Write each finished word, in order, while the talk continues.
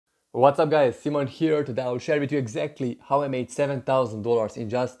What's up guys, Simon here. Today I'll share with you exactly how I made $7,000 in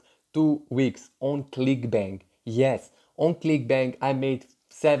just 2 weeks on ClickBank. Yes, on ClickBank I made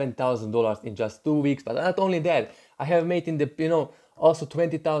 $7,000 in just 2 weeks, but not only that, I have made also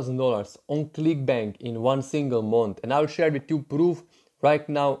 $20,000 on ClickBank in one single month. And I'll share with you proof right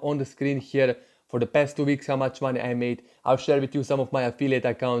now on the screen here for the past 2 weeks how much money I made. I'll share with you some of my affiliate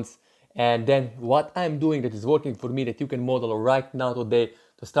accounts and then what I'm doing that is working for me that you can model right now today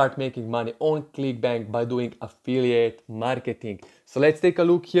to start making money on ClickBank by doing affiliate marketing. So let's take a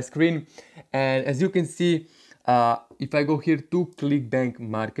look here screen, and as you can see, if I go here to ClickBank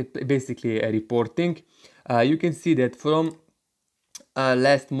market, basically reporting, you can see that from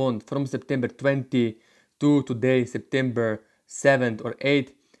last month, from September 20 to today, September 7th or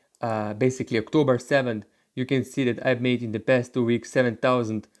 8th, basically October 7th, you can see that I've made in the past 2 weeks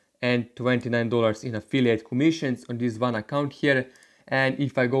 $7,029 in affiliate commissions on this one account here. And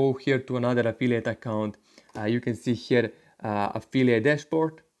if I go here to another affiliate account, you can see here affiliate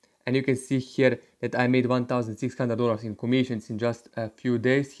dashboard, and you can see here that I made $1,600 in commissions in just a few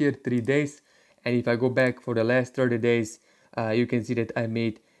days here, 3 days. And if I go back for the last 30 days, you can see that I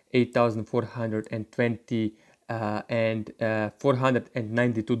made $8,420 and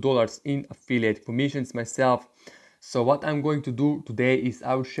 $492 in affiliate commissions myself. So what I'm going to do today is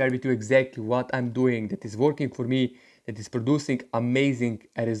I'll share with you exactly what I'm doing that is working for me, that is producing amazing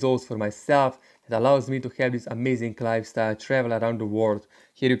results for myself, that allows me to have this amazing lifestyle, travel around the world.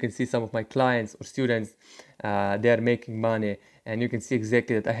 Here you can see some of my clients or students, they are making money, and you can see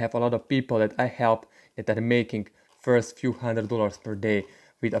exactly that I have a lot of people that I help that are making first few $100s per day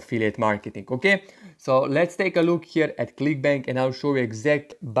with affiliate marketing. Okay, so let's take a look here at ClickBank and I'll show you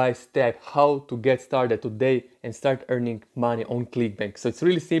exact by step how to get started today and start earning money on ClickBank. So it's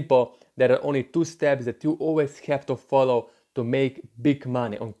really simple. There are only 2 steps that you always have to follow to make big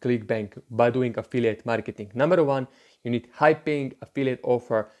money on ClickBank by doing affiliate marketing. Number 1, you need high paying affiliate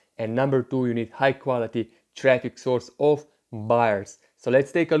offer, and number 2, you need high quality traffic source of buyers. So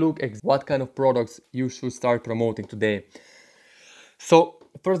let's take a look at what kind of products you should start promoting today. So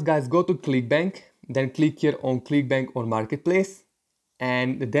first guys, go to ClickBank, then click here on ClickBank or Marketplace,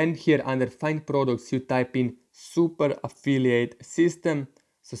 and then here under Find Products you type in Super Affiliate System.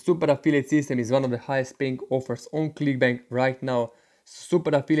 So Super Affiliate System is one of the highest paying offers on ClickBank right now.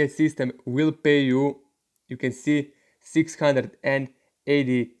 Super Affiliate System will pay you, you can see,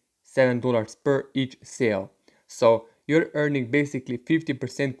 $687 per each sale. So you're earning basically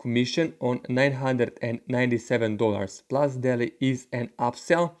 50% commission on $997, plus there is an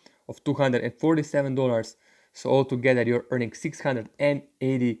upsell of $247. So altogether you're earning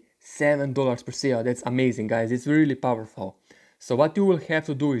 $687 per sale. That's amazing guys, it's really powerful. So what you will have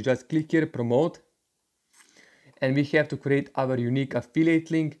to do is just click here promote, and we have to create our unique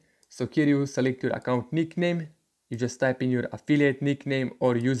affiliate link. So here you select your account nickname, you just type in your affiliate nickname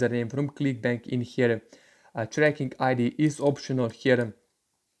or username from ClickBank in here. Tracking ID is optional here,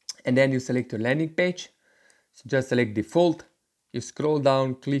 and then you select your landing page. So just select default, you scroll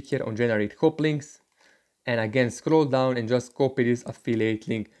down, click here on generate hop links, and again scroll down and just copy this affiliate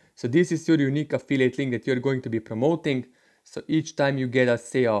link. So this is your unique affiliate link that you're going to be promoting. So each time you get a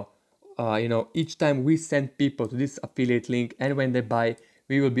sale, each time we send people to this affiliate link, and when they buy,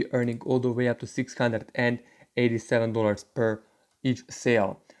 we will be earning all the way up to $687 per each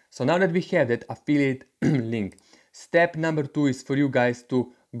sale. So now that we have that affiliate link, step number 2 is for you guys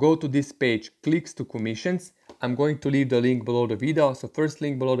to go to this page, clicks to commissions. I'm going to leave the link below the video. So first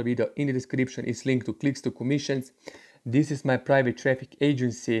link below the video in the description is linked to clicks to commissions. This is my private traffic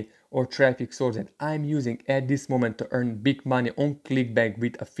agency or traffic source that I'm using at this moment to earn big money on ClickBank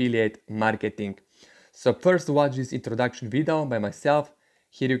with affiliate marketing. So first watch this introduction video by myself.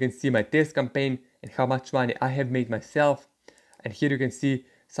 Here you can see my test campaign and how much money I have made myself. And here you can see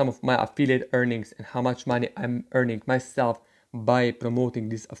some of my affiliate earnings and how much money I'm earning myself by promoting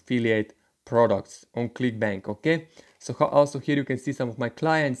these affiliate products on ClickBank. Okay, so also here you can see some of my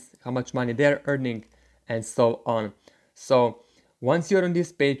clients, how much money they're earning, and so on. So once you're on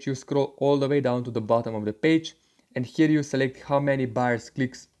this page, you scroll all the way down to the bottom of the page, and here you select how many buyers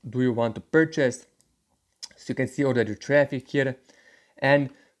clicks do you want to purchase. So you can see already traffic here, and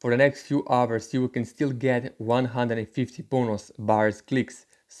for the next few hours you can still get 150 bonus buyers clicks.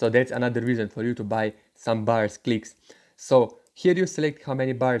 So that's another reason for you to buy some buyers clicks. So here you select how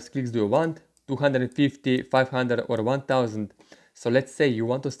many buyers clicks do you want, 250, 500 or 1000. So let's say you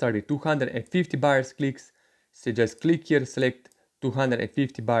want to start with 250 buyers clicks. So just click here, select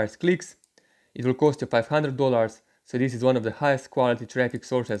 250 buyers clicks. It will cost you $500. So this is one of the highest quality traffic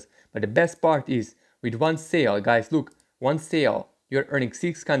sources. But the best part is with one sale, guys, look, one sale, you're earning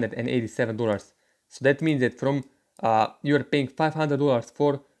 $687. So that means that from you're paying $500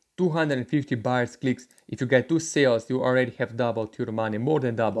 for 250 buyers clicks. If you get 2 sales, you already have doubled your money, more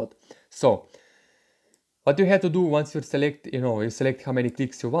than doubled. So what you have to do once you select, you select how many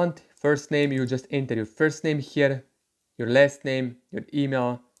clicks you want. First name, you just enter your first name here, your last name, your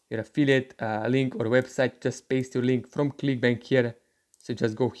email, your affiliate link or website. Just paste your link from ClickBank here. So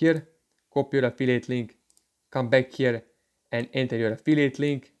just go here, copy your affiliate link, come back here and enter your affiliate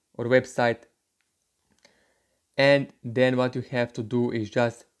link or website. And then what you have to do is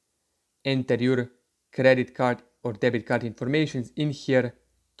just enter your credit card or debit card information in here,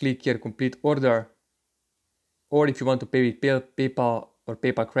 click here complete order. Or if you want to pay with PayPal or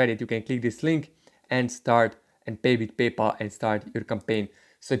PayPal credit, you can click this link and start and pay with PayPal and start your campaign.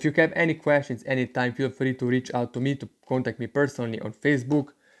 So if you have any questions anytime, feel free to reach out to me, to contact me personally on Facebook.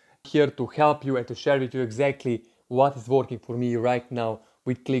 I'm here to help you and to share with you exactly what is working for me right now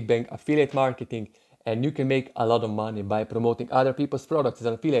with ClickBank affiliate marketing. And you can make a lot of money by promoting other people's products as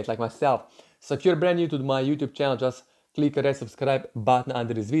an affiliate like myself. So if you're brand new to my YouTube channel, just click the red subscribe button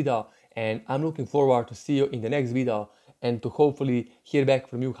under this video. And I'm looking forward to see you in the next video and to hopefully hear back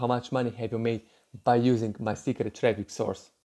from you how much money have you made by using my secret traffic source.